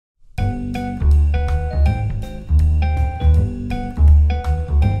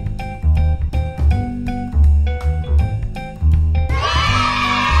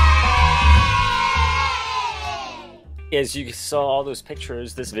as you saw all those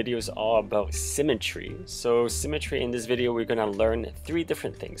pictures, this video is all about symmetry. So symmetry, in this video we're going to learn three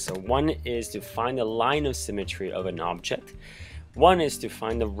different things. So one is to find the line of symmetry of an object. One is to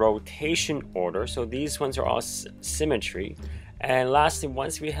find the rotation order. So these ones are all symmetry. And lastly,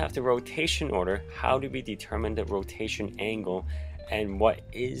 once we have the rotation order, how do we determine the rotation angle and what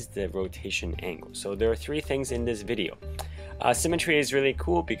is the rotation angle? So there are three things in this video. Symmetry is really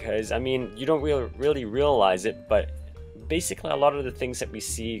cool because, I mean, you don't really realize it, but basically a lot of the things that we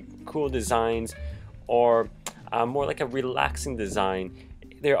see, cool designs or more like a relaxing design,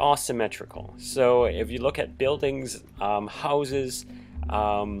 they're all symmetrical. So if you look at buildings, houses,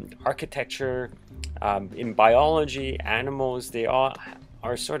 architecture, in biology, animals, they all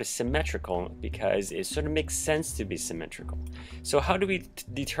are sort of symmetrical because it sort of makes sense to be symmetrical. So how do we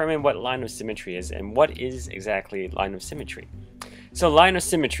determine what line of symmetry is and what is exactly line of symmetry? So line of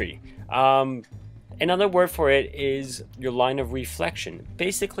symmetry, another word for it is your line of reflection.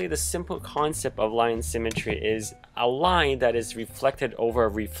 Basically the simple concept of line of symmetry is a line that is reflected over a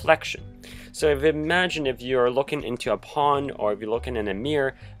reflection. So imagine if you're looking into a pond or if you're looking in a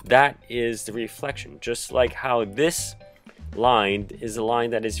mirror, that is the reflection. Just like how this line is a line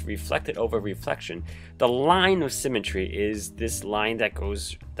that is reflected over reflection. The line of symmetry is this line that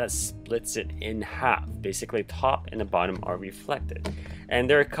splits it in half. Basically top and the bottom are reflected. And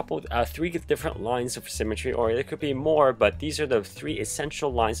there are three different lines of symmetry, or there could be more, but these are the three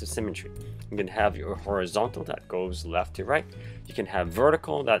essential lines of symmetry. You can have your horizontal that goes left to right. You can have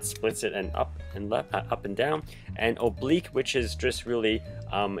vertical that splits it and up and left, up and down, and oblique, which is just really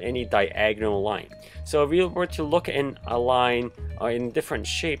any diagonal line. So if we were to look in a line in different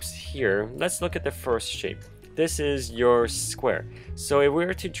shapes here, let's look at the first shape. This is your square. So if we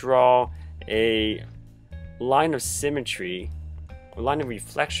were to draw a line of symmetry, a line of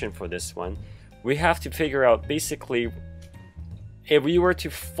reflection for this one, we have to figure out basically if we were to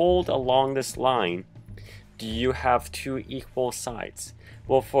fold along this line, do you have two equal sides?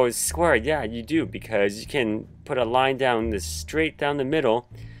 Well, for a square, yeah, you do, because you can put a line down straight down the middle.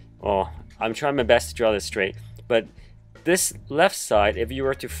 Well, I'm trying my best to draw this straight, but this left side, if you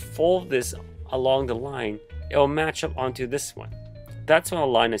were to fold this along the line, it'll match up onto this one. That's what a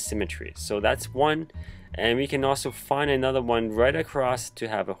line of symmetry is. So that's one, and we can also find another one right across to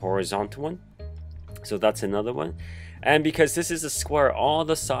have a horizontal one. So that's another one. And because this is a square, all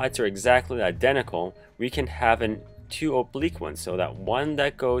the sides are exactly identical, we can have two oblique ones. So that one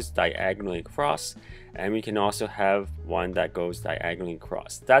that goes diagonally across, and we can also have one that goes diagonally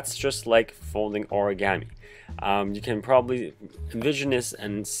across. That's just like folding origami. You can probably envision this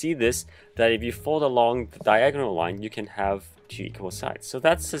and see this, that if you fold along the diagonal line, you can have two equal sides. So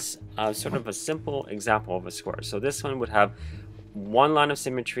that's just, sort of a simple example of a square. So this one would have one line of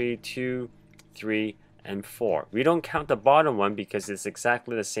symmetry, 2, 3, and 4. We don't count the bottom one because it's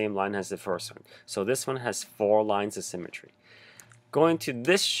exactly the same line as the first one. So this one has 4 lines of symmetry. Going to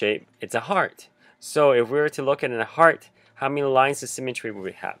this shape, it's a heart. So if we were to look at a heart, how many lines of symmetry would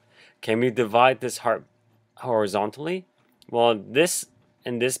we have? Can we divide this heart horizontally? Well, this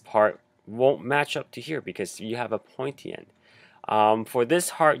and this part won't match up to here because you have a pointy end. For this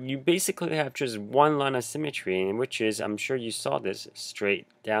heart, you basically have just one line of symmetry, which is, I'm sure you saw this, straight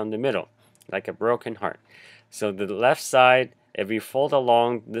down the middle, like a broken heart. So the left side, if we fold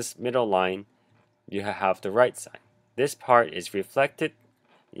along this middle line, you have the right side. This part is reflected,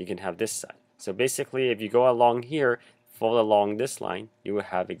 you can have this side. So basically, if you go along here, fold along this line, you will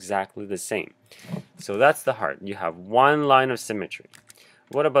have exactly the same. So that's the heart. You have one line of symmetry.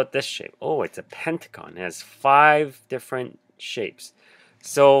 What about this shape? Oh, it's a pentagon. It has 5 different shapes.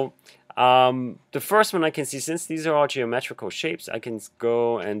 So the first one I can see, since these are all geometrical shapes, I can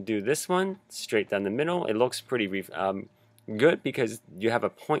go and do this one straight down the middle. It looks pretty good because you have a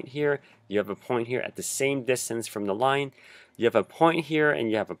point here, you have a point here at the same distance from the line. You have a point here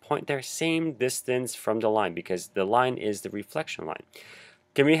and you have a point there, same distance from the line because the line is the reflection line.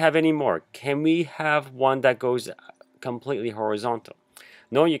 Can we have any more? Can we have one that goes completely horizontal?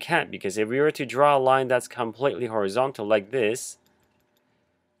 No, you can't, because if we were to draw a line that's completely horizontal like this,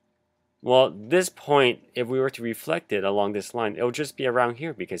 well, this point, if we were to reflect it along this line, it'll just be around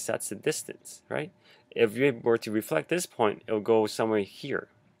here because that's the distance, right? If we were to reflect this point, it'll go somewhere here.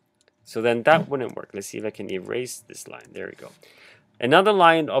 So then that wouldn't work. Let's see if I can erase this line. There we go. Another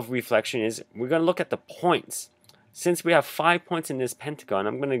line of reflection is we're going to look at the points. Since we have 5 points in this pentagon,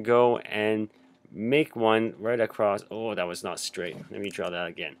 I'm going to go and make one right across. Oh, that was not straight. Let me draw that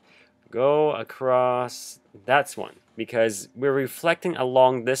again. Go across. That's one, because we're reflecting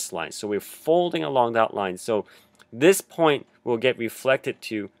along this line. So we're folding along that line. So this point will get reflected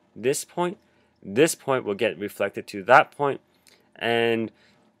to this point, this point will get reflected to that point, and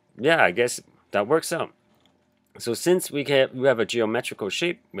yeah, I guess that works out. So since we have a geometrical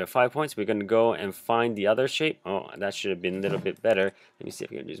shape, we have 5 points, we're going to go and find the other shape. Oh, that should have been a little bit better. Let me see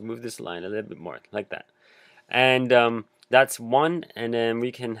if we can just move this line a little bit more, like that. And that's one, and then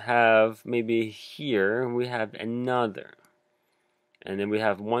we can have maybe here, we have another. And then we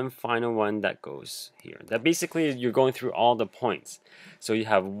have one final one that goes here. That basically you're going through all the points. So you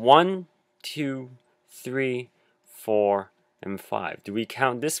have 1, 2, 3, 4, and 5. Do we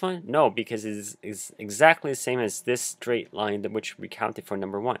count this one? No, because it is exactly the same as this straight line which we counted for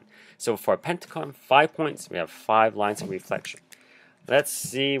number 1. So for a pentagon, 5 points, we have 5 lines of reflection. Let's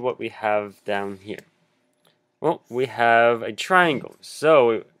see what we have down here. Well, we have a triangle.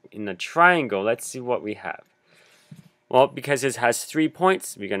 So in the triangle, let's see what we have. Well, because it has 3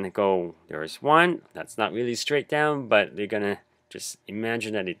 points, we're going to go, there's one. That's not really straight down, but we're going to just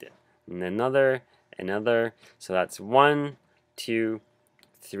imagine that it did. And another. So that's 1, 2,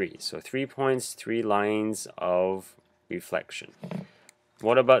 3. So 3 points, 3 lines of reflection.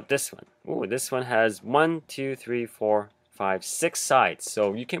 What about this one? Oh, this one has 1, 2, 3, 4, 5, 6 sides.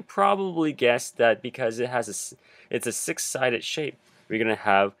 So you can probably guess that because it's a 6-sided shape, we're going to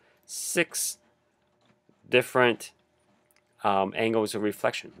have 6 different angles of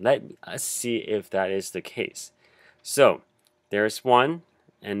reflection. Let us see if that is the case. So there's one,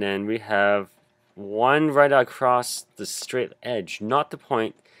 and then we have one right across the straight edge, not the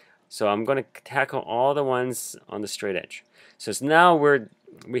point. So I'm going to tackle all the ones on the straight edge. So now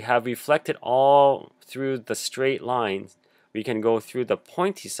we have reflected all through the straight lines. We can go through the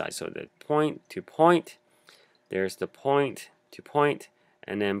pointy side. So the point to point, there's the point to point,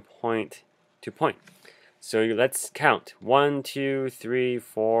 and then point to point. So let's count 1, 2, 3,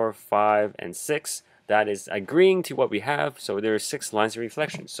 4, 5, and 6. That is agreeing to what we have. So there are 6 lines of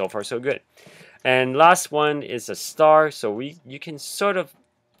reflection. So far, so good. And last one is a star. So you can sort of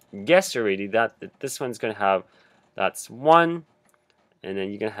guess already that this one's going to have, that's 1, and then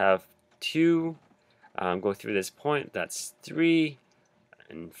you're going to have 2. Go through this point. That's 3,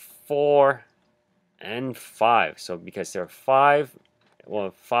 and 4, and 5. So because there are 5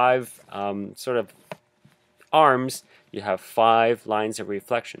 sort of arms, you have 5 lines of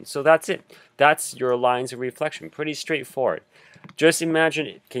reflection. So that's it. That's your lines of reflection. Pretty straightforward. Just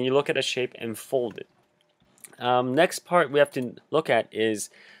imagine, can you look at a shape and fold it? Next part we have to look at is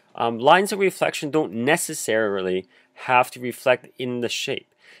lines of reflection don't necessarily have to reflect in the shape.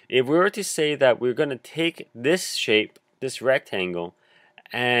 If we were to say that we're going to take this shape, this rectangle,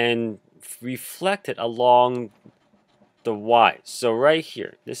 and reflect it along the y. So right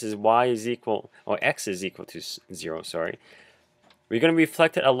here, this is y is equal, or x is equal to 0, sorry. We're going to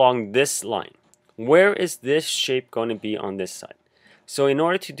reflect it along this line. Where is this shape going to be on this side? So in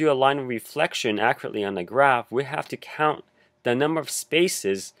order to do a line of reflection accurately on the graph, we have to count the number of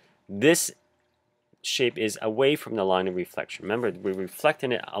spaces this shape is away from the line of reflection. Remember, we're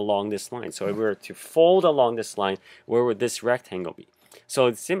reflecting it along this line. So if we were to fold along this line, where would this rectangle be? So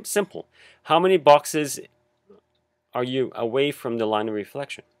it's simple. How many boxes are you away from the line of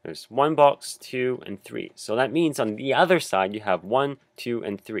reflection? There's 1 box, 2, and 3. So that means on the other side you have 1, 2,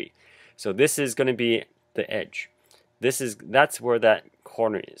 and 3. So this is going to be the edge. That's where that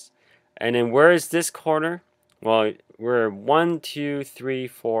corner is. And then where is this corner? Well, we're 1, 2, 3,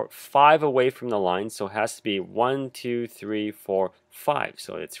 4, 5 away from the line. So it has to be 1, 2, 3, 4, 5.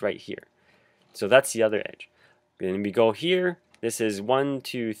 So it's right here. So that's the other edge. Then we go here. This is 1,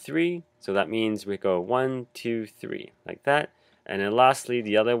 2, 3. So that means we go 1, 2, 3, like that. And then lastly,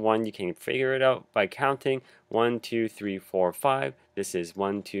 the other one, you can figure it out by counting 1, 2, 3, 4, 5. This is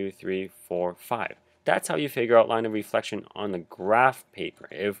 1, 2, 3, 4, 5. That's how you figure out line of reflection on the graph paper.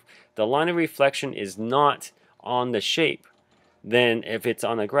 If the line of reflection is not on the shape, then if it's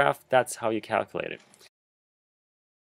on a graph, that's how you calculate it.